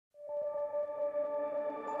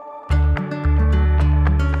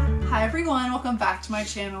everyone, welcome back to my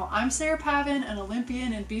channel. I'm Sarah Pavan, an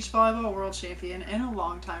Olympian and beach volleyball world champion and a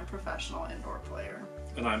longtime professional indoor player.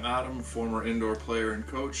 And I'm Adam, former indoor player and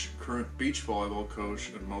coach, current beach volleyball coach,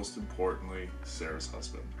 and most importantly, Sarah's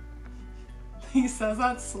husband. He says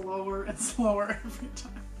that slower and slower every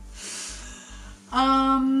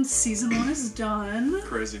time. Season 1 is done.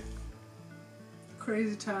 Crazy.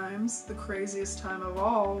 Crazy times. The craziest time of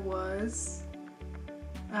all was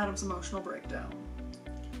Adam's emotional breakdown.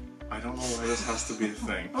 I don't know why this has to be a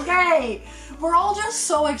thing. Okay, we're all just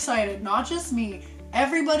so excited, not just me.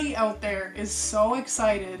 Everybody out there is so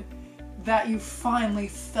excited that you finally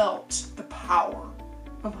felt the power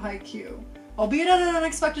of Haikyu. Albeit at an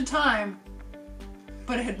unexpected time,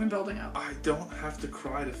 but it had been building up. I don't have to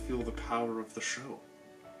cry to feel the power of the show.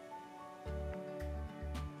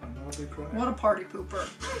 I'm not a big crier. What a party pooper.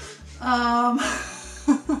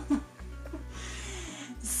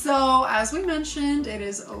 So, as we mentioned, it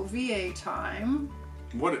is OVA time.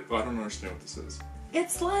 I don't understand what this is.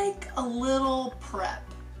 It's like a little prep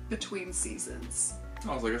between seasons.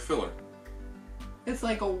 Oh, it's like a filler. It's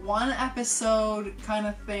like a one episode kind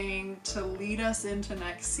of thing to lead us into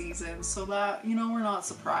next season so that, you know, we're not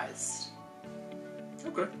surprised.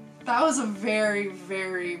 Okay. That was a very,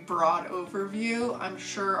 very broad overview. I'm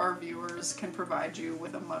sure our viewers can provide you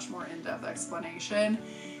with a much more in-depth explanation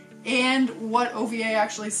and what OVA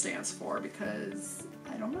actually stands for, because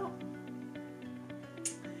I don't know.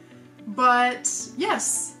 But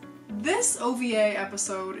yes, this OVA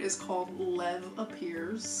episode is called Lev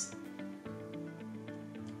Appears.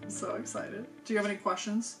 I'm so excited. Do you have any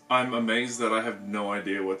questions? I'm amazed that I have no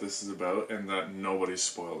idea what this is about and that nobody's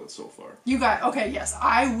spoiled it so far. You guys, okay, yes,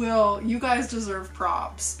 I will. You guys deserve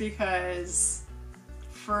props because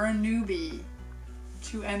for a newbie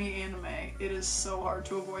to any anime, it is so hard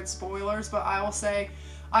to avoid spoilers, but I will say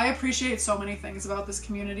I appreciate so many things about this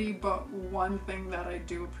community, but one thing that I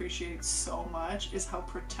do appreciate so much is how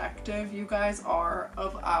protective you guys are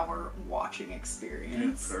of our watching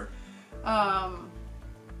experience. Yeah, fair.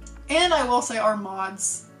 And I will say our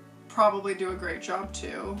mods probably do a great job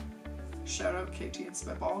too. Shout out KT and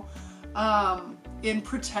Spitball. In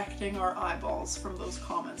protecting our eyeballs from those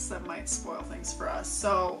comments that might spoil things for us.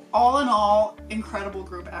 So all in all, incredible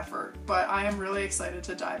group effort, but I am really excited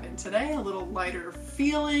to dive in today. A little lighter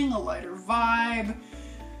feeling, a lighter vibe.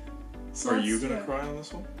 So are you gonna cry on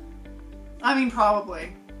this one? I mean,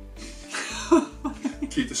 probably.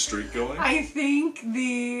 Keep the streak going? I think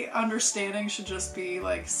the understanding should just be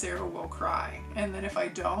like, Sarah will cry, and then if I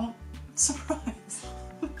don't, surprise.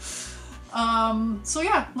 So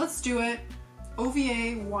yeah, let's do it.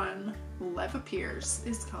 OVA1 Lev Appears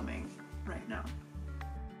is coming right now.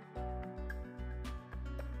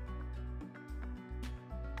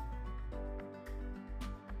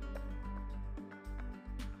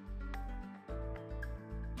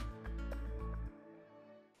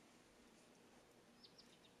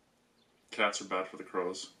 Cats are bad for the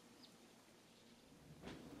crows.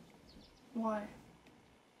 Why?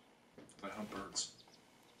 They hunt birds.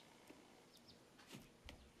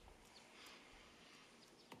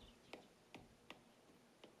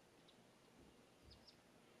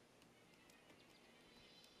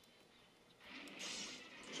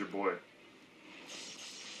 It's your boy.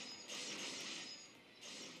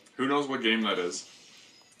 Who knows what game that is?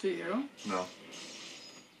 Do you? No.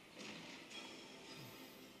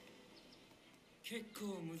 結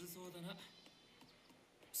構むずそうだな。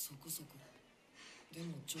そこそこ。で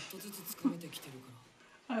もちょっとずつつかめてきてるか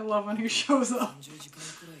ら。 I love when he shows up. 30時間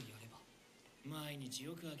くらいやれば。毎日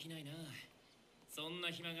よく飽きないな。そんな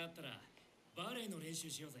暇があったらバレエの練習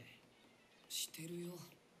しようぜ。してるよ。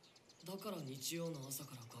だから日曜の朝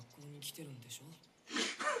から学校に来てるんでしょ。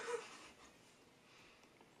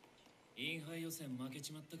インハイ予選負け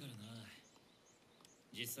ちまったからな。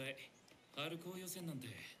実際春高予選なんて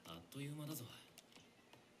あっという間だぞ。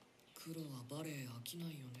黒はバレエ飽きな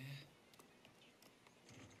いよね。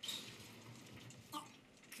あ、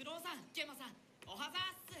クロウさん、ケンマさん、おはざ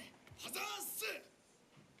ーす。はざーす。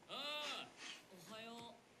ああ、おは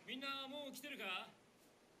よう。みんなもう来てるか？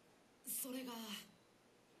それが。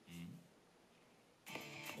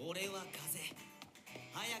俺は風。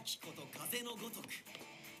早きこと風のごとく。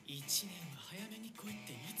1年は早めに来いっ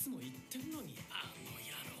ていつも言ってんのに。あの野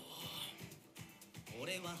郎。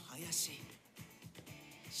俺は林。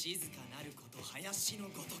静かなること林の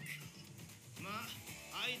ごとく。まあ、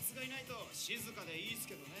あいつがいないと静かでいいっす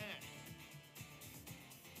けどね。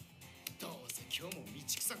どうせ今日も道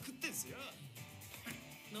草食ってんすよ。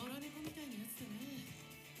野良猫みたいなやつだね。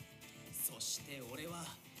そして俺は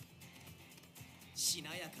し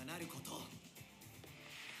なやかなること。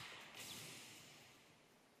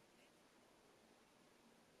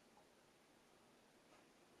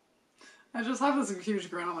I just have this huge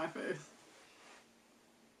grin on my face.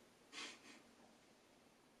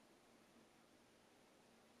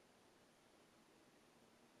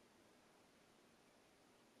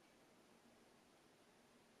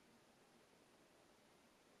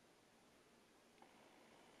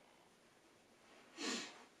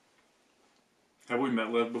 Have we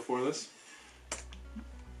met Lev before this?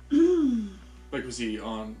 Like, was he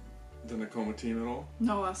on the Nakoma team at all?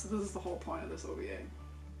 No, this is the whole point of this OVA.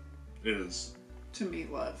 Is to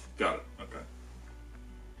meet Lev. Got it. Okay.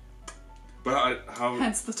 But how?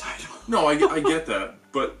 Hence the title. No, I get that.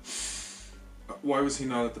 But why was he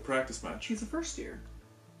not at the practice match? He's a first year.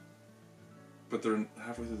 But they're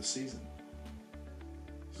halfway through the season.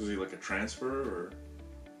 So is he like a transfer or?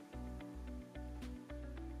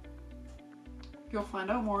 You'll find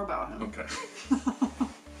out more about him. Okay.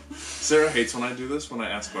 Sarah hates when I do this, when I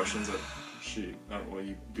ask questions that well,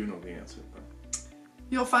 you do know the answer. But.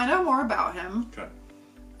 You'll find out more about him. Okay.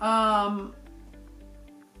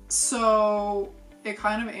 So it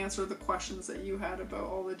kind of answered the questions that you had about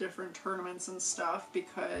all the different tournaments and stuff,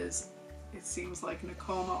 because it seems like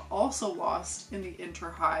Nakoma also lost in the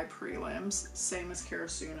inter-high prelims, same as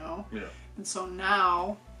Karasuno. Yeah. And so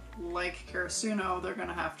now, like Karasuno, they're going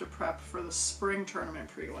to have to prep for the spring tournament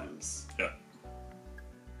prelims. Yeah.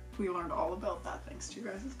 We learned all about that thanks to you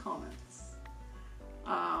guys' comments.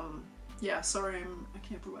 Yeah, sorry, I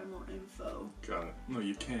can't provide more info. Got it. No,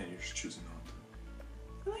 you can. You're just choosing not to.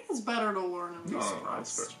 I think it's better to learn and be surprised. No,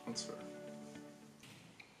 that's fair. That's fair.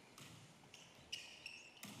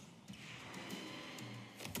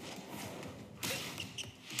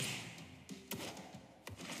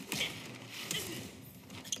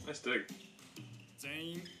 Nice dig. 全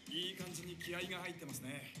員いい感じに気合が入ってます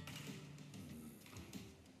ね。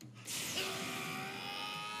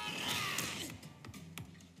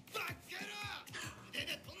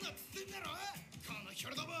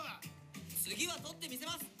次は取ってみせ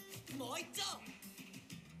ます。もう一丁。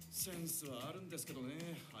センスはあるんですけどね、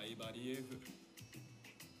ハイバリエフ。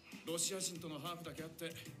ロシア人とのハーフだけあっ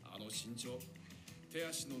て、あの身長、手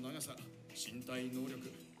足の長さ、身体能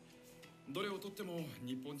力。どれをとっても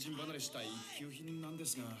日本人離れした一級品なんで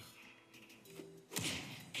すが。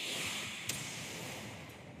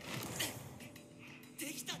で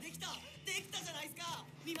きたできたできたじゃないですか。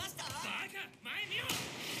見ました？バカ、前見ろ。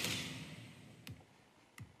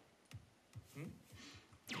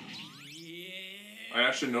I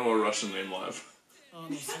actually know a Russian named Lev. あ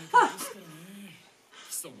の性格ですからね。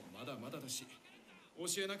基礎もまだまだだし、教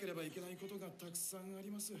えなければいけないことがたくさんあり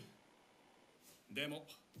ます。でも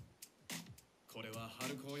これは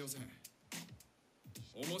春高予選。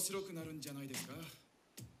面白くなるんじゃないですか。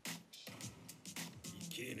い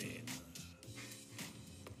けねえな。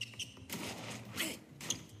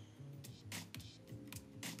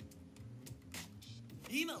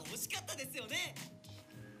今惜しかったですよね。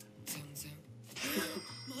全然。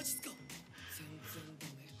マジっすか。全然ダ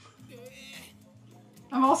メ。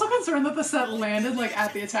I'm also concerned that the set landed like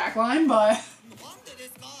at the attack line, but なんでで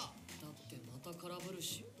すか。だってまた空振る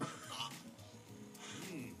し。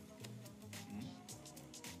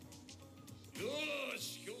よ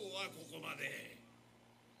し、今日はここまで。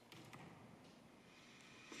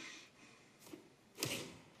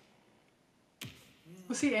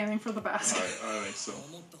was he aiming for the basket? I think so.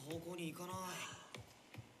 思った方向に行かな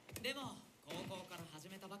い。でも高校から始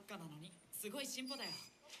めたばっかなのにすごい進歩だよ。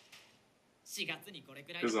4月にこれ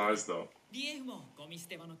くらい。 His eyes, though. リエフもゴミ捨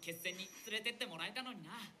て場の決戦に連れてってもらえたのにな。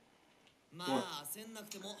まあ焦んなく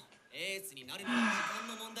てもエースになるのは時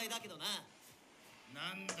間の問題だけどな。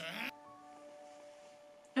なんだ。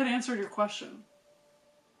 It answered your question.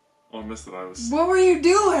 Oh, I missed it. What were you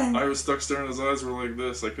doing? I was stuck staring. His eyes were like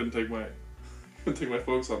this. I couldn't take my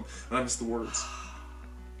focus on him, and I missed the words.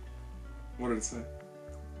 What did it say?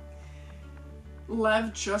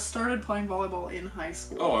 Lev just started playing volleyball in high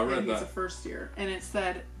school. Oh, I read and he's that. a first year. And it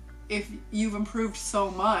said, if you've improved so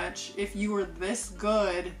much, if you were this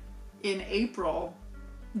good in April,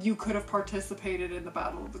 you could have participated in the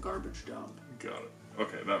Battle of the Garbage Dump. Got it.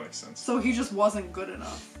 Okay, that makes sense. So he just wasn't good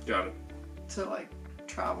enough Got it. to, like,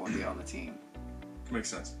 travel and be on the team. Makes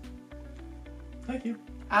sense. Thank you.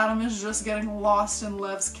 Adam is just getting lost in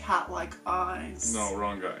Lev's cat-like eyes. No,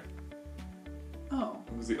 wrong guy. Oh.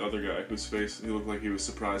 It was the other guy whose face, he looked like he was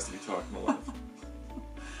surprised to be talking to Lev.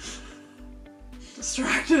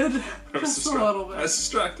 Distracted. Just a little bit. I was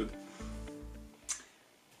distracted.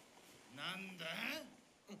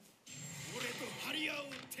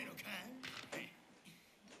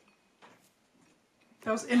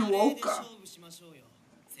 That was Inwoka.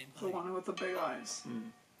 The one with the big eyes.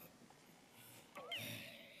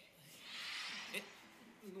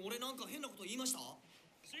 俺なんか変なこと言いました？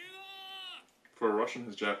 For a Russian,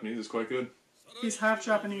 his Japanese is quite good. He's half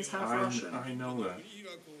Japanese, half Russian. I know that.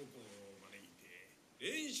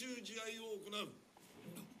 練習試合を行う。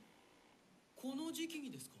この時期に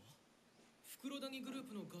ですか？袋谷グルー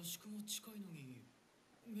プの合宿も近いのに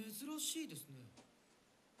珍しいですね。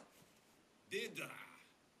でだ。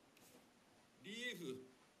リエフ、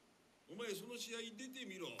お前その試合出て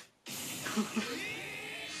みろ。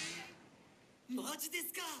マジで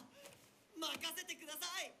すか？任せてくださ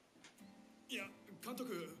い。いや、監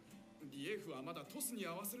督、リエフはまだトスに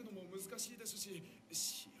合わせるのも難しいですし、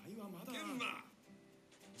試合はまだ。ケンマ、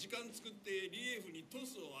時間作ってリエフにト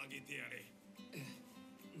スを上げてやれ。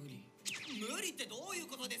無理ってどういう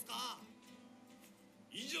ことですか？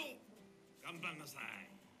以上、頑張んなさい。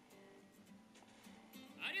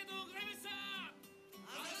ありがとうございました。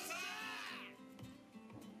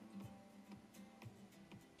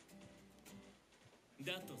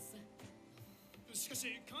だとさ。しかし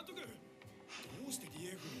監督、どうしてリ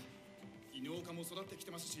エフに？犬岡も育ってき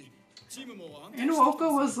てますし、チームも安定してます。Inuoka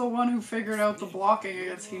was the one who figured out the blocking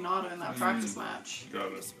against Hinata in that practice match.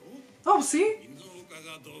 Got it. Oh, see? 金蔵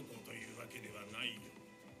がどうこうというわけではないよ。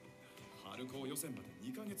春高予選まで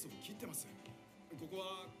2ヶ月を切ってます。ここ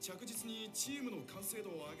は着実にチームの完成度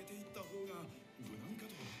を上げていった方が無難か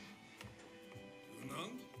と。無難？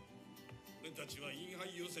俺たちはインハ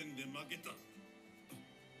イ予選で負けた。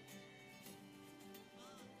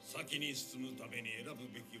先に進むために選ぶ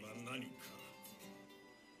べきは何か。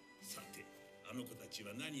さて、あの子たち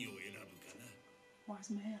は何を選ぶかな。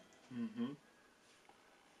Wise man. Mm-hmm.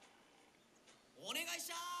 お願いし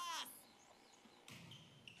ます。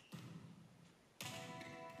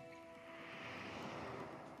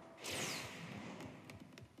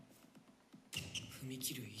踏み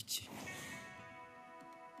切る位置、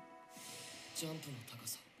ジャンプの高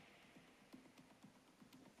さ、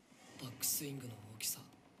バックスイングの大きさ。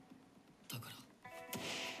だから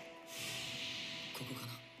ここか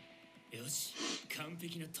な。よし、完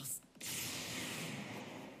璧なトス。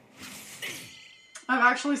I've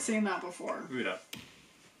actually seen that before. Yeah. ナイ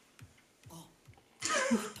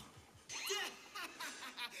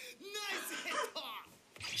スヘッド。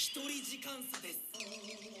一人時間差です。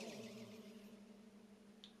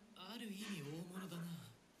ある意味大物だな。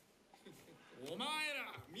お前ら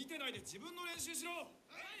見てないで自分の練習しろ。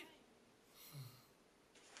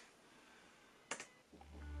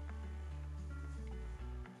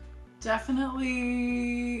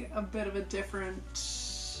Definitely a bit of a different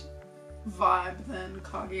vibe than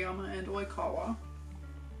Kageyama and Oikawa.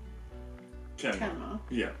 Kenma.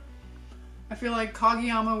 Yeah. I feel like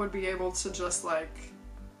Kageyama would be able to just like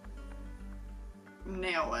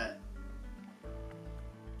nail it.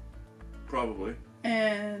 Probably.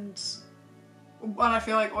 But I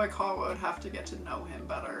feel like Oikawa would have to get to know him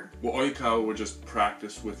better. Well, Oikawa would just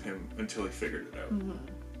practice with him until he figured it out. Mm-hmm.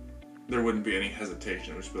 There wouldn't be any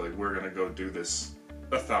hesitation. It would just be like, we're gonna go do this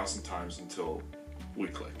 1,000 times until we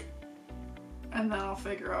click. And then I'll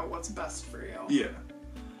figure out what's best for you. Yeah.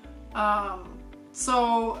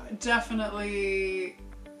 So definitely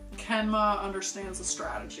Kenma understands the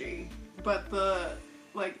strategy, but the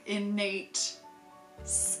like innate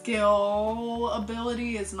skill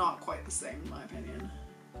ability is not quite the same in my opinion.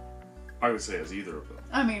 I would say as either of them.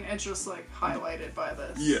 I mean, it's just like highlighted by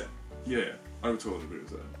this. Yeah. I would totally agree with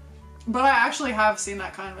that. But I actually have seen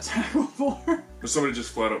that kind of attack before. If somebody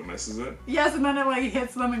just flat out misses it? Yes, and then it like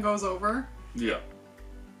hits them and goes over. Yeah.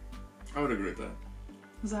 I would agree with that.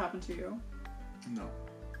 Has it happened to you? No.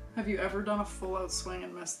 Have you ever done a full out swing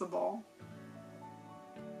and missed the ball?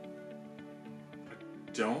 I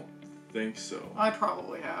don't think so. I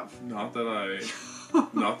probably have. Not that I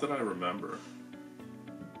remember.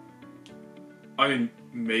 I mean,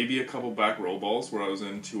 maybe a couple back roll balls where I was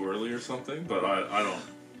in too early or something, but I don't.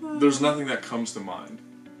 There's nothing that comes to mind.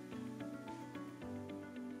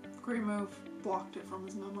 Great move. Blocked it from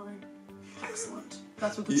his memory. Excellent.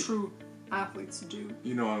 That's what the true athletes do.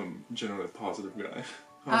 You know I'm generally a positive guy.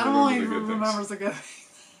 Adam only remembers the good things.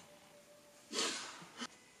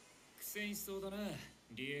 苦戦しそうだな、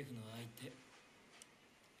リエフの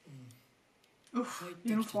相手。Oof,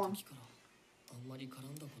 uniform. あんまり絡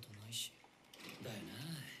んだことないし。だよな。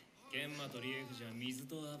ケンマとリエフじゃ水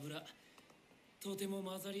と油。とても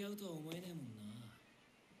混ざり合うとは思えねえもんな。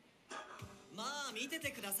まあ見てて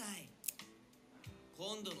ください。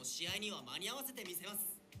今度の試合には間に合わせてみせま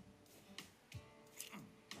す。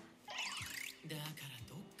だから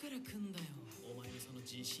どっから来んだよ、お前のその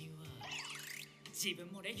自信は。自分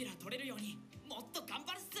もレギュラー取れるようにもっと頑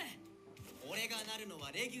張るっす。俺がなるの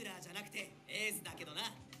はレギュラーじゃなくてエースだけどな。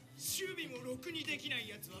守備もろくにできない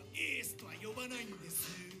やつはエースとは呼ばないんで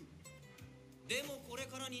す。でもこれ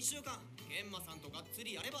から2週間玄馬さんとがっつ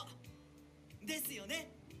りやればですよ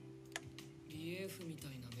ね。リエーフみた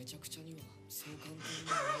いなめちゃくちゃにはそう簡単に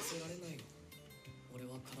やらせられないよ。俺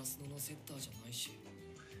はカラスノのセッターじゃないし。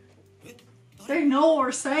え、 They know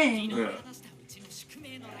what we're saying. 話したうちの宿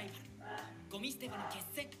命のライバルゴミ捨て場の決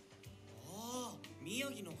戦。ああ、宮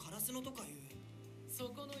城のカラスノとかいう。そ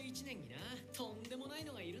この1年にな、とんでもない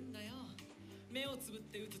のがいるんだよ。目をつぶっ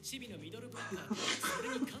て打つチビのミドルブロッカーとそれ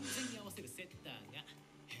に完全に合わせるセッターが。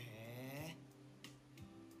へえ。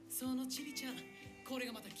そのチビちゃん、これ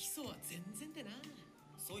がまた基礎は全然でな。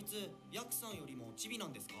そいつヤクさんよりもチビな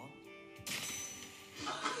んですか？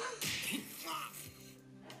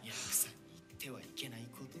ヤクさんに言ってはいけない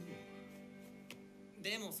ことを。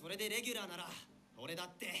でもそれでレギュラーなら俺だっ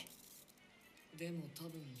て。でも多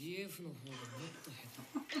分リエーフの方がもっと下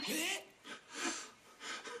手。え？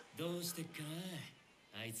どうしてっか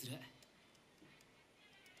なあいつら。ま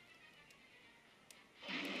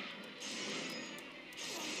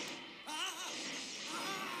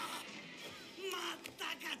った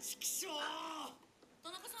かチキショー。田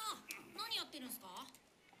中さん、何やってるんすか？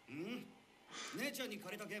姉ちゃんに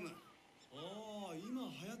借りたゲーム。ああ、今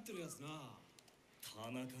流行ってるやつな。田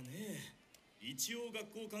中ね。一応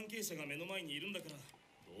学校関係者が目の前にいるんだから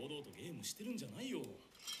堂々とゲームしてるんじゃないよ。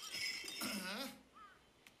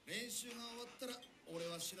練習が終わったら俺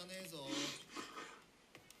は知らねえぞ。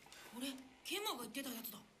これ、ケンマが言ってたや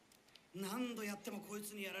つだ。何度やってもこい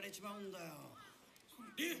つにやられちまうんだよ。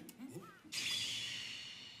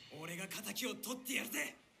俺が敵を取ってやる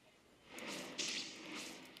ぜ。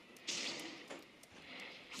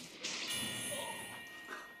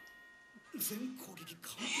全攻撃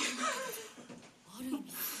完璧。ある意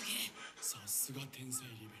味すげえ。さすが天才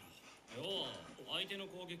リベロ。要は相手の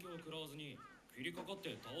攻撃を食らわずに切りかかっ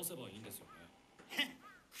て倒せばいいんですよね。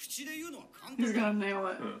口で言うのは簡 He's 単 gonna だ。 nail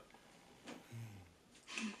it.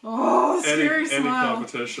 Oh, scary Any smile.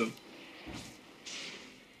 competition.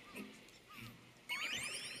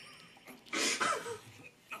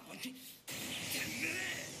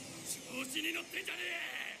 調子に乗ってんじゃね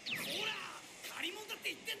え。ほら、借り物だって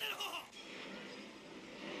言ってんだろ。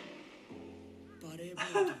バレーボー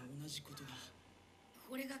ルと同じことだ。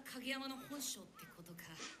これが影山の本性ってことか。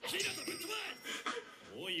ヒナとぶっ飛ば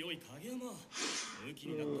おいおい影山、抜き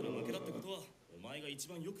になったら負けだってことはお前が一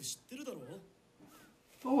番よく知ってるだろう。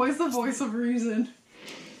 Always the voice of reason.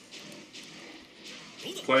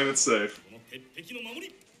 Playing it safe. この鉄壁の守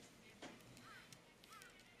り。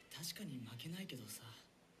確かに負けないけどさ。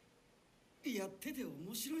やってて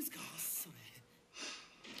面白いっすかそれ。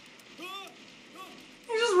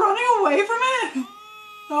He's just running away from it?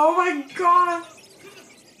 Oh my god. 来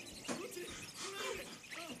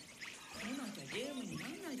なきゃゲームになん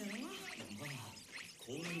ないだろ。まあこ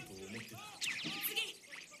うなると思ってた。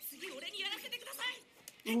次俺にやらせてください。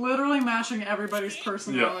 Literally matching everybody's Yeah,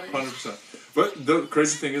 personality. 100%. But the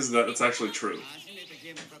crazy thing is that it's actually true. 初めて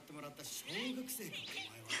ゲーム買ってもらった小学生か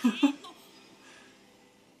お前は。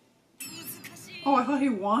 Oh, I thought he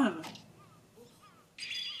won.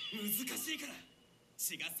 難しいから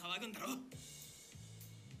血が騒ぐんだろ。は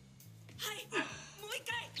い、もう一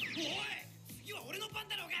回。おい、次は俺の番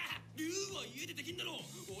だろうが。ルーは家でできんだろ。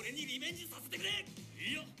俺にリベンジさせてくれ。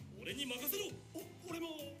いや俺に任せろ。俺も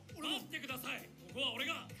待ってください。ここは俺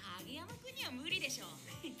が。影山君には無理でしょ。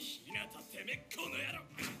ひなたてめえこの野郎。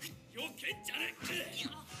よけんじゃねえ。う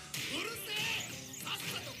るせえ。さっ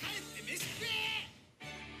さと帰って飯食え。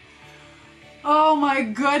 Oh my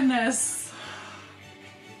goodness.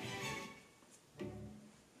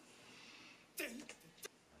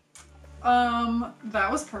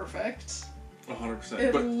 That was perfect. 100%.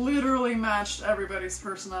 It But literally matched everybody's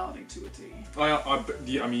personality to a T.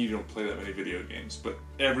 I mean, you don't play that many video games, but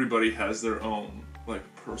everybody has their own like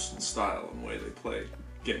personal style and way they play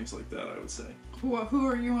games like that. I would say. Who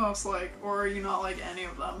are you most like, or are you not like any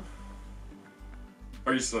of them?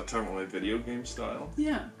 Are you still talking about my video game style?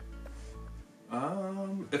 Yeah.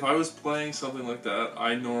 If I was playing something like that,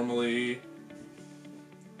 I normally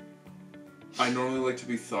like to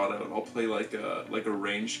be thought out. I'll play like a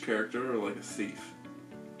ranged character or like a thief.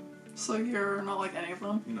 So you're not like any of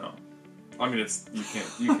them? No, I mean it's you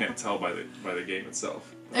can't tell by the game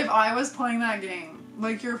itself. If I was playing that game,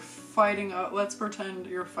 like you're fighting let's pretend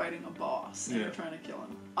you're fighting a boss and you're Yeah. trying to kill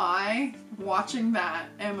him. I, watching that,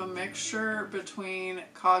 am a mixture between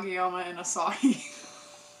Kageyama and Asahi.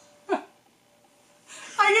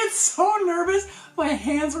 I get so nervous, my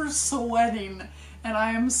hands are sweating, and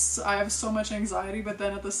I have so much anxiety, but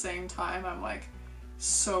then at the same time I'm like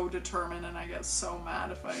so determined and I get so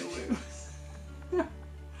mad if I lose.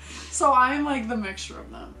 So I'm like the mixture of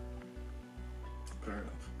them. Fair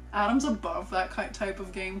enough. Adam's above that type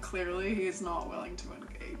of game, clearly. He's not willing to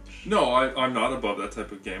engage. No, I'm not above that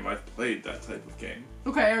type of game. I've played that type of game.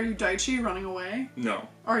 Okay, are you Daichi running away? No.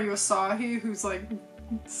 Are you Asahi who's like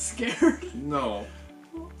scared? No.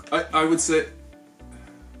 I would say...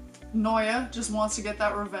 Noya just wants to get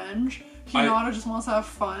that revenge. Hinata just wants to have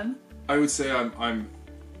fun. I would say I'm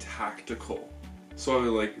tactical. So I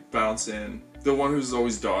would like bounce in. The one who's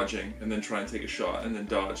always dodging and then try and take a shot and then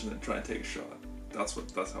dodge and then try and take a shot. That's how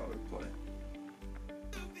I would play.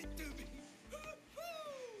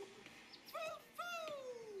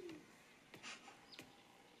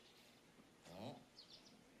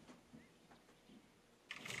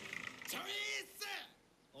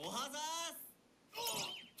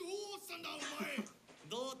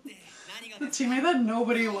 The teammate that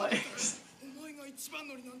nobody likes.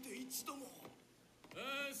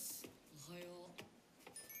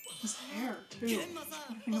 His hair, too. Everything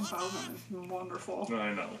about him is wonderful.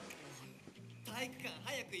 I know.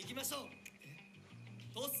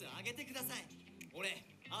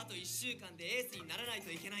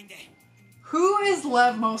 Who is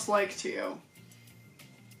Lev most like to you?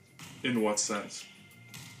 In what sense?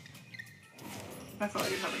 I thought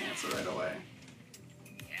you'd have an answer right away.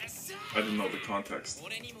 I didn't know the context.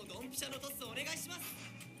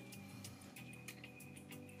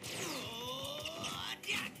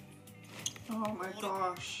 Oh my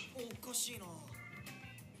gosh.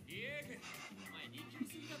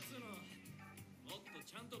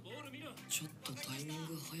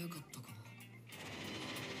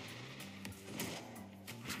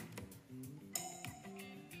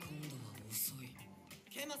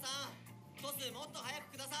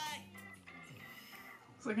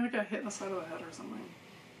 Is I gonna get hit in the side of the head or something?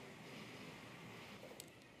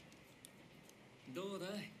 どうだ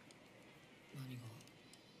い？何が？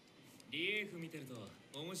リエフ見てると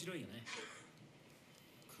面白いよね。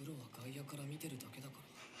黒は外野から見てるだけだから。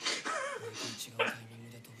毎回違うタイミ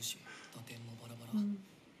ングで飛ぶし、打点もバラバラ。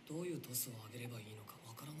どういうトスを上げればいいのか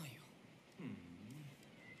わからないよ。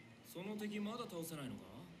その敵まだ倒せないのか？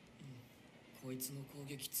こいつの攻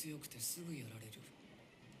撃強くてすぐやられる。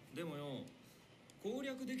でもよ、攻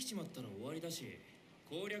略できちまったら終わりだし、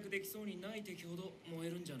攻略できそうにない敵ほど燃え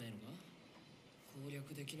るんじゃないのか？攻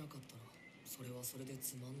略できなかったらそれはそれで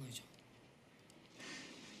つまんないじゃん。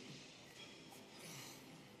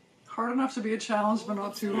 Hard enough to be a challenge, but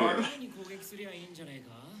not too hard. 攻撃すりゃいいんじゃねえ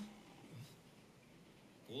か？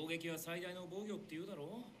攻撃は最大の防御って言うだ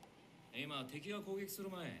ろ？今敵が攻撃する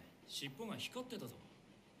前、尻尾が光ってたぞ。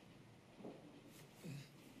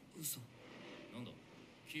嘘。なんだ？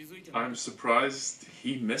気づいてない。 I'm surprised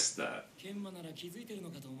he missed that. ケンマなら気づいてるの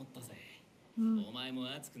かと思ったぜ。お前も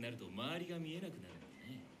熱くなると周りが見えなくなるんだ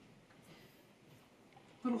ね。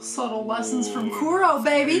 Little subtle lessons from Kuro,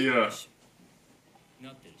 baby. Yeah.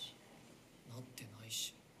 なってるし。なってない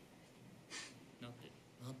し。なっ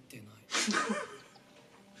てない。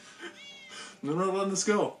 No, let this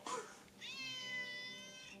go.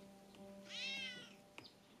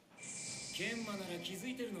 ケンマなら気づ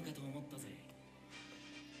いてるのかと思ったぜ。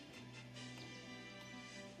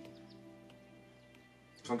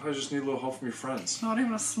 Sometimes you just need a little help from your friends. Not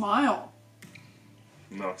even a smile.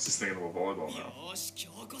 No, because he's thinking about volleyball now.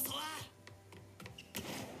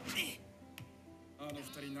 あの二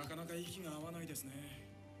人なかなか息が合わないですね。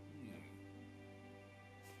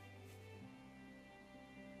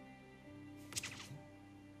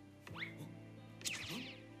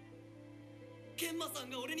ケンマさん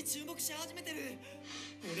が俺に注目し始めてる。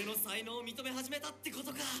俺の才能を認め始めたってこ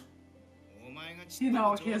とか。 You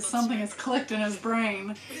know, he has something has clicked in his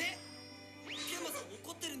brain. ケンマさん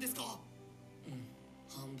怒ってるんですか？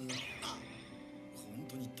半分。本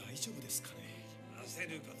当に大丈夫ですかね。焦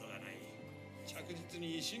ることはない。着実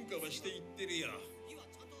に進化はしていってるよ。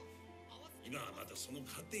今はまだその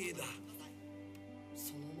過程だ。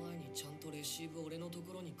その前にちゃんとレシーブ俺のと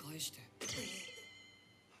ころに返して。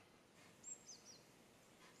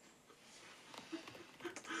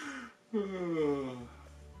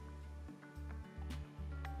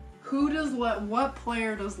 What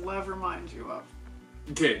player does Lev remind you of?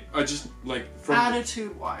 Okay, I just like from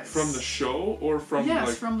attitude-wise. From the show or from yes,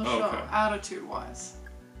 like, from the show. Okay. Attitude-wise.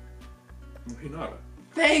 Hinata.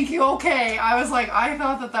 Thank you. Okay, I was like, I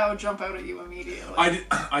thought that would jump out at you immediately.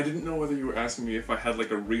 I didn't know whether you were asking me if I had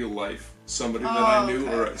like a real life somebody that I knew,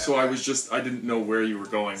 okay, or okay, so I was just I didn't know where you were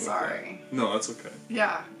going. Sorry. With that. No, that's okay.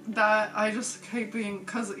 Yeah, that I just keep being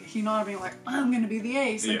because Hinata being like, I'm gonna be the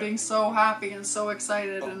ace, and Yeah. being so happy and so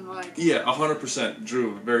excited and like. Yeah, 100%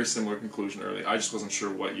 drew a very similar conclusion early. I just wasn't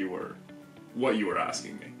sure what you were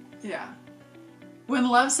asking me. Yeah. When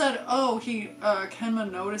Lev said, "Oh, Kenma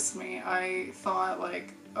noticed me," I thought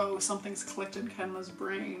like, "Oh, something's clicked in Kenma's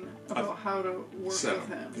brain about how to work with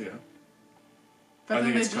him." Yeah. But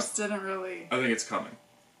then they just didn't really. I think it's coming.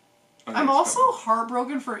 I'm also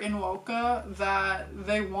heartbroken for Inwoka that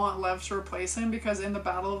they want Lev to replace him, because in the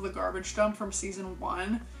Battle of the Garbage Dump from season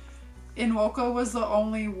 1, Inwoka was the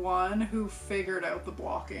only one who figured out the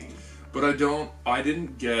blocking. But I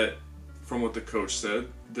didn't get from what the coach said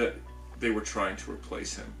that they were trying to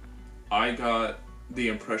replace him. I got the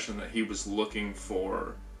impression that he was looking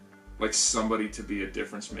for like somebody to be a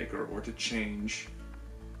difference maker or to change,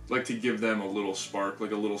 like to give them a little spark,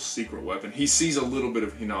 like a little secret weapon. He sees a little bit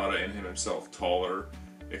of Hinata in him himself, taller,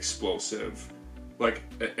 explosive, like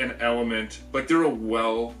an element, like they're a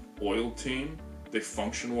well-oiled team, they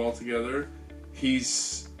function well together.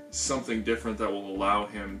 He's something different that will allow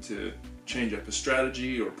him to change up his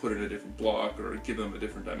strategy or put in a different block or give them a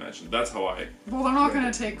different dimension. That's how I... Well, they're not going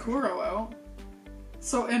to take Kuro out.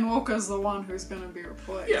 So Inwoka's the one who's going to be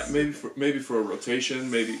replaced. Yeah, maybe for a rotation,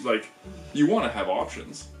 maybe, like, you want to have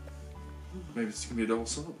options. Maybe it's going to be a double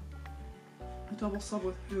sub. A double sub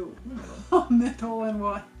with who? Middle and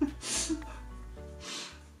what?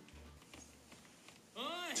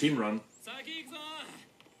 Team run.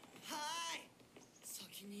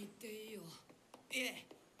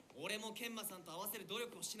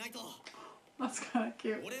 That's kind of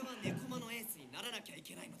cute.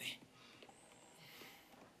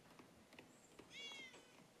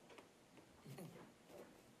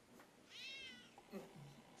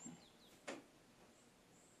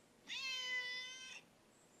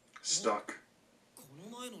 Stuck. こ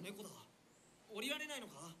の前の猫だ。降りられないの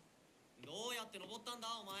か？どうやって登ったんだ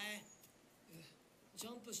お前。ジ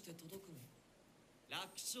ャンプして届くの。楽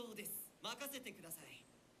勝です。任せてください。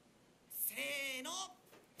せーの。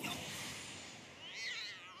よっ。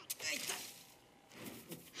いった。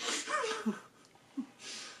こ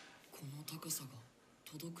の高さが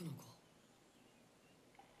届くのか。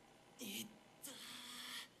いった。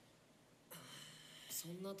そ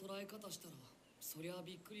んな捉え方したら。そりゃ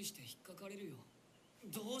びっくりして引っかかれるよ。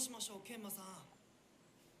どうしましょう、ケンマさん。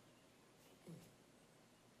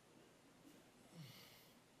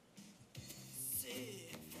せー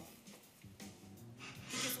の。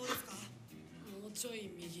いけそうですか？もうちょい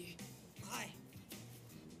右。はい。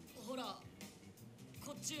ほら、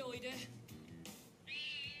こっちへおいで。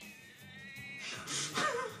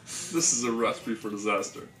This is a recipe for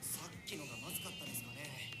disaster. さっきのがまずかったですか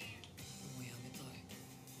ね。もうやめたい。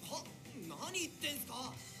は、何言ってんす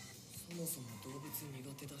か？そもそも動物苦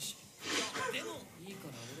手だし。いや、でもいいか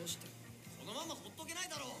ら下ろして。このままほっとけない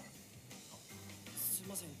だろう。すい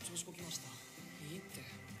ません、調子こきました。いいって、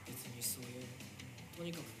別にそういう。と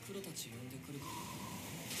にかく黒たち呼んでくるか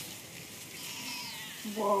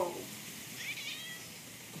ら。Whoa.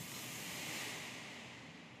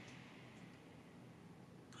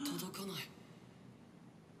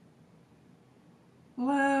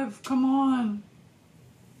 Lev, come on.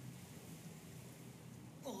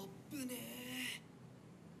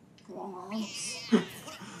 Long arms.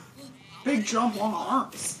 Big jump, long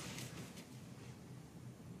arms.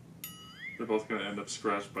 They're both gonna end up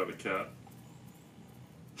scratched by the cat.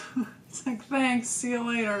 It's like, thanks, see you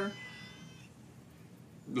later.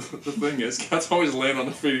 The thing is, cats always land on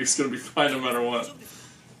their feet. He's gonna be fine no matter what.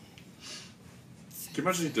 Can you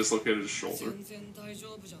imagine he dislocated his shoulder?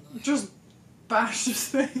 Just bashed his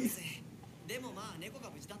face.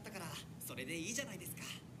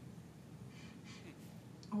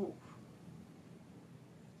 Oh.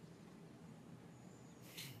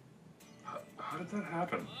 How did that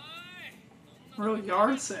happen? Real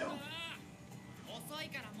yard sale.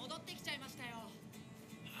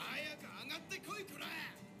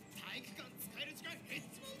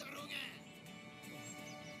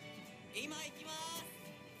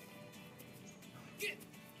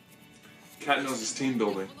 Cat knows his team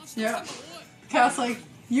building. Yeah. Cat's like,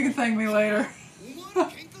 you can thank me later.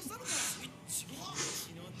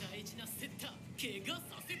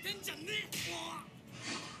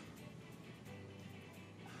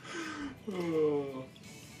 Oh.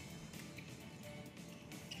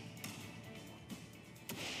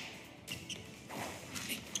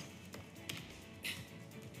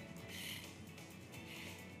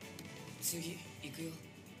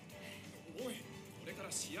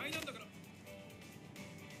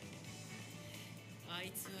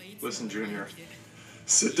 Listen, Junior.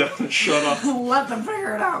 Sit down and shut up. Let them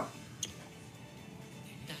figure it out.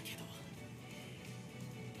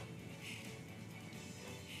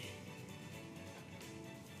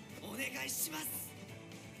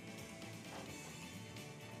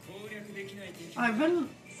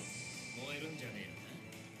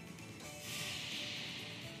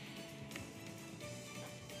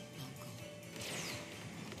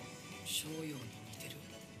 東洋に似てる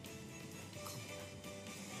かも。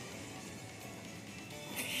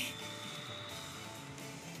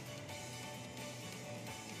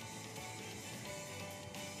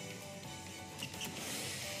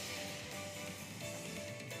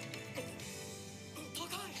高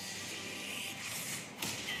い。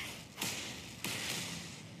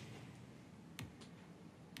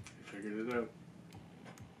 Figured it out.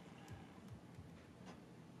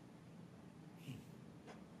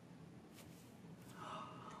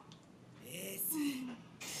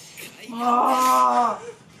 Ah!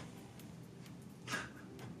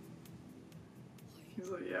 He's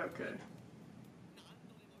like, yeah, okay.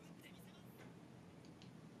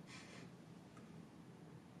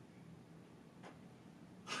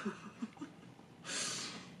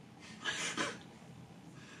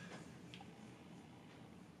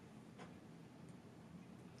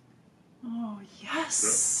 Oh,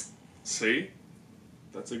 yes! See?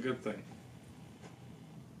 That's a good thing.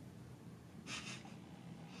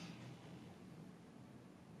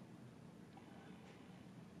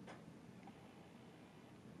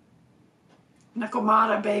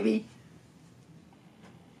 Nakamata, baby.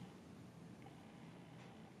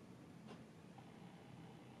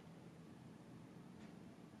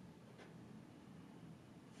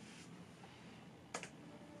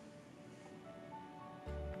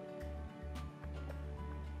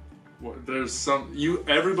 What, there's some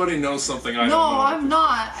everybody knows something I don't No, know. I'm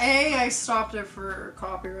not. A, I stopped it for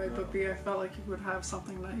copyright, but B, I felt like you would have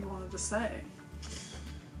something that you wanted to say.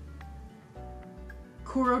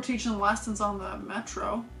 Kuro teaching lessons on the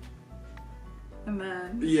metro. And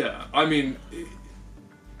then... Yeah, I mean...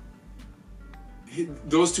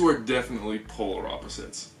 those two are definitely polar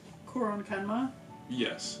opposites. Kuro and Kenma.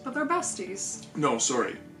 Yes. But they're besties. No,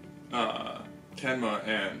 sorry. Kenma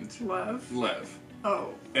and... Lev.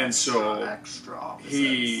 Oh. And so... Extra opposites.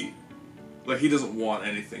 He doesn't want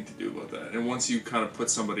anything to do about that. And once you kind of put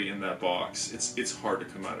somebody in that box, it's hard to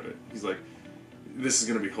come out of it. He's like, this is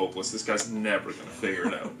going to be hopeless. This guy's never going to figure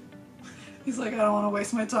it out. He's like, I don't want to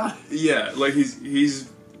waste my time. Yeah, like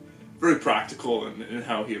he's very practical in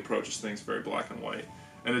how he approaches things, very black and white.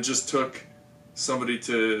 And it just took somebody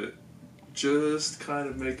to just kind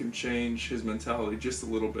of make him change his mentality just a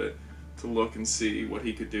little bit to look and see what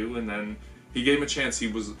he could do. And then he gave him a chance.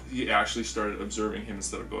 He actually started observing him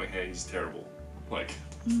instead of going, hey, he's terrible. Like,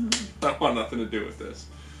 I want nothing to do with this.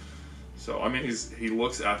 So, I mean, he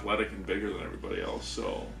looks athletic and bigger than everybody else,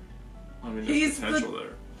 so, I mean, there's potential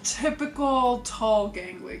there. Typical tall,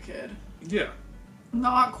 gangly kid. Yeah.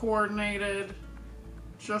 Not coordinated,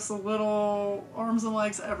 just a little arms and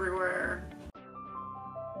legs everywhere.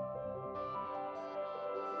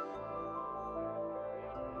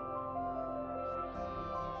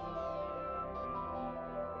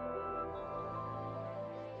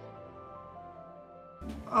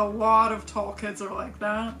 A lot of tall kids are like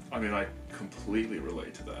that. I mean, I completely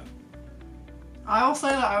relate to that. I will say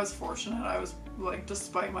that I was fortunate. I was, like,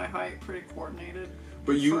 despite my height, pretty coordinated.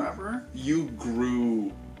 But forever. You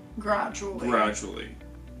grew gradually.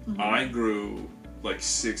 Mm-hmm. I grew like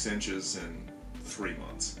 6 inches in 3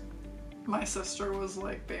 months. My sister was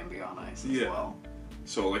like Bambi on ice as well.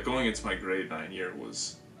 So like going into my grade 9 year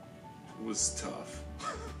was tough.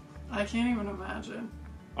 I can't even imagine.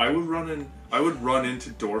 I would run into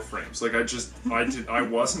door frames. Like I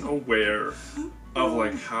wasn't aware of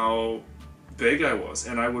like how big I was,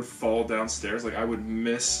 and I would fall downstairs. Like I would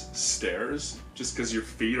miss stairs just because your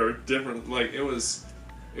feet are different. Like it was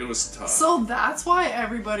tough. So that's why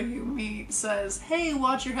everybody you meet says, hey,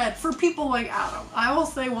 watch your head. For people like Adam, I will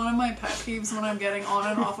say one of my pet peeves when I'm getting on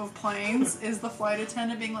and off of planes is the flight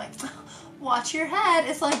attendant being like, watch your head.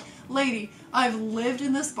 It's like, lady, I've lived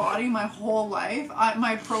in this body my whole life.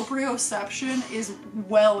 My proprioception is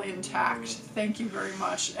well intact. Thank you very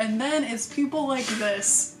much. And then it's people like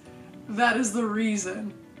this that is the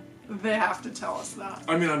reason they have to tell us that.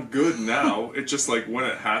 I mean, I'm good now. It's just like when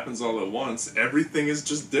it happens all at once, everything is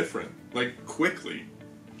just different. Like, quickly.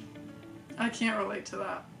 I can't relate to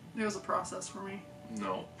that. It was a process for me.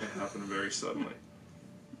 No, it happened very suddenly.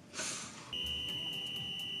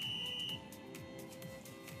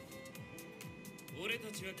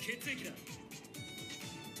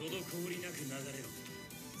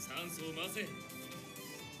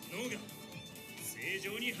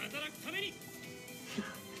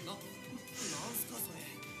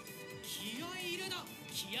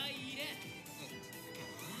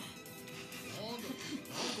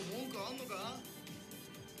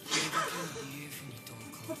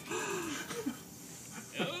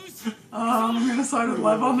 I'm gonna side with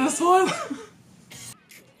Lev on this one.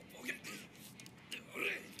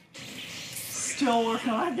 Still working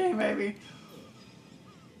on that game, baby.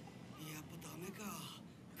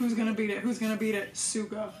 Who's gonna beat it? Who's gonna beat it?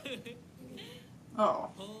 Suga. Oh.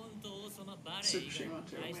 本当そのバレエ Tsukushima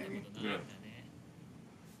too, 大したこ maybe. とないんだね。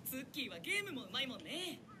ツッキーはゲームもうまいもん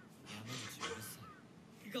ね。山口うるさ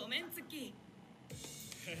い。ごめんツッキー。へ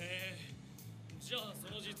え。じゃあそ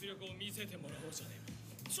の実力を見せてもらおうじゃねえ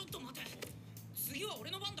か。ちょっと待て。次は俺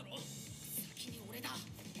の番だろ。先に俺だ。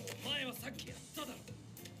お前はさっきやっただろ。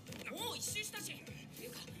もう一周したし。ってい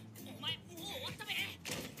うか、お前もう終わったべ。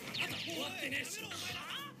まだ終わってねえし。お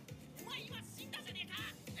前今死んだじゃねえか。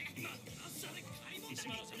なんだじゃね買い物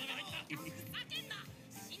島の邪魔が入った。ふざけんな。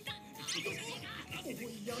死んだ。じゃねえか。お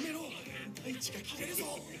いやめろ。大地が切れる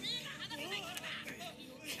ぞ。目が離せないからな。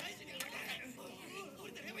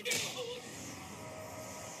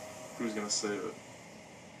 Who's gonna save it?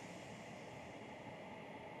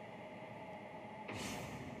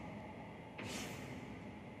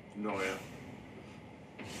 No, yeah.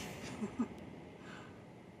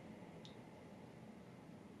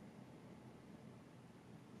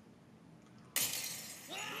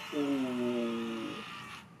 Ooh,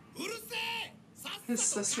 His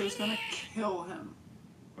sister's gonna kill him.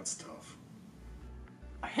 that's tough.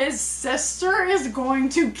 His sister is going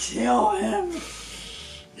to kill him.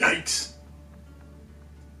 Yikes!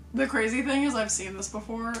 The crazy thing is I've seen this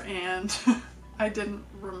before and I didn't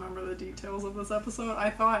remember the details of this episode. I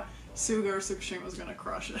thought Suga or Tsukushima was gonna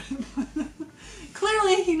crush it.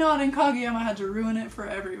 Clearly Hinata and Kageyama had to ruin it for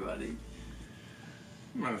everybody.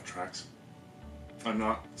 Amount of tracks. I'm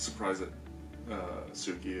not surprised that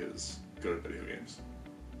Suki is good at video games.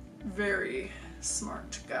 Very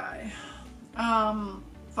smart guy.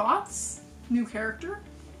 Thoughts? New character?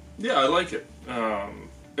 Yeah, I like it.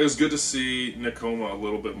 It was good to see Nakoma a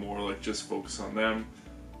little bit more, like, just focus on them.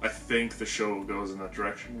 I think the show goes in that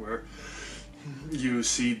direction where you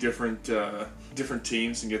see different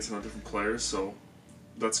teams and get to know different players, so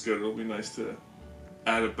that's good. It'll be nice to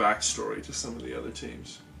add a backstory to some of the other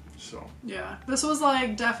teams. So Yeah, this was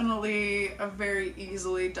like definitely a very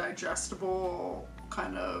easily digestible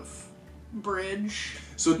kind of bridge.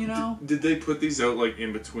 So you know? did they put these out like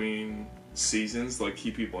in between seasons, like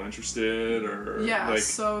keep people interested, or Yeah, like?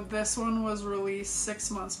 so this one was released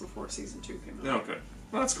 6 months before season 2 came out. Okay,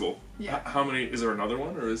 well, that's cool. Yeah. How many? Is there another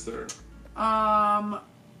one, or is there?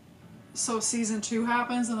 So season 2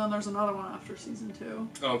 happens, and then there's another one after season 2.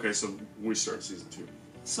 Oh, okay, so we start season 2.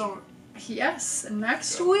 So yes,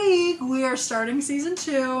 next week we are starting season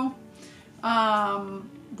 2.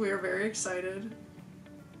 We are very excited.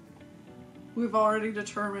 We've already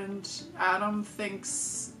determined. Adam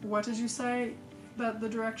thinks. What did you say that the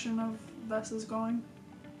direction of this is going?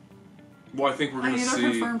 Well, I think we're I gonna neither see.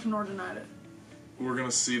 confirmed nor denied it. We're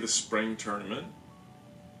gonna see the spring tournament,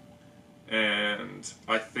 and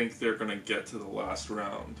I think they're gonna get to the last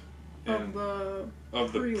round Of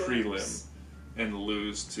the prelim and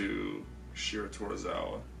lose to Shira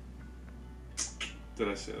Torizawa. Did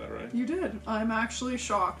I say that right? You did. I'm actually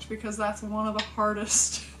shocked because that's one of the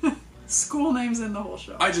hardest school names in the whole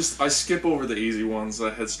show. I skip over the easy ones. I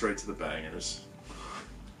head straight to the bangers.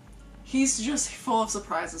 He's just full of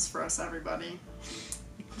surprises for us, everybody.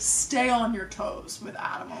 Stay on your toes with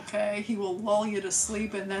Adam, okay? He will lull you to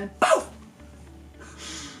sleep and then poof!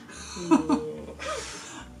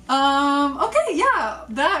 Okay, yeah,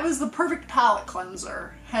 that was the perfect palate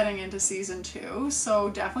cleanser heading into season 2. So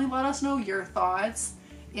definitely let us know your thoughts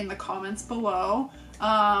in the comments below.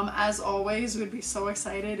 As always, we'd be so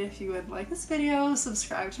excited if you would like this video,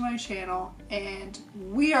 subscribe to my channel, and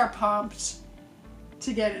we are pumped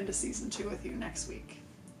to get into season 2 with you next week.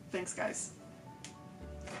 Thanks, guys.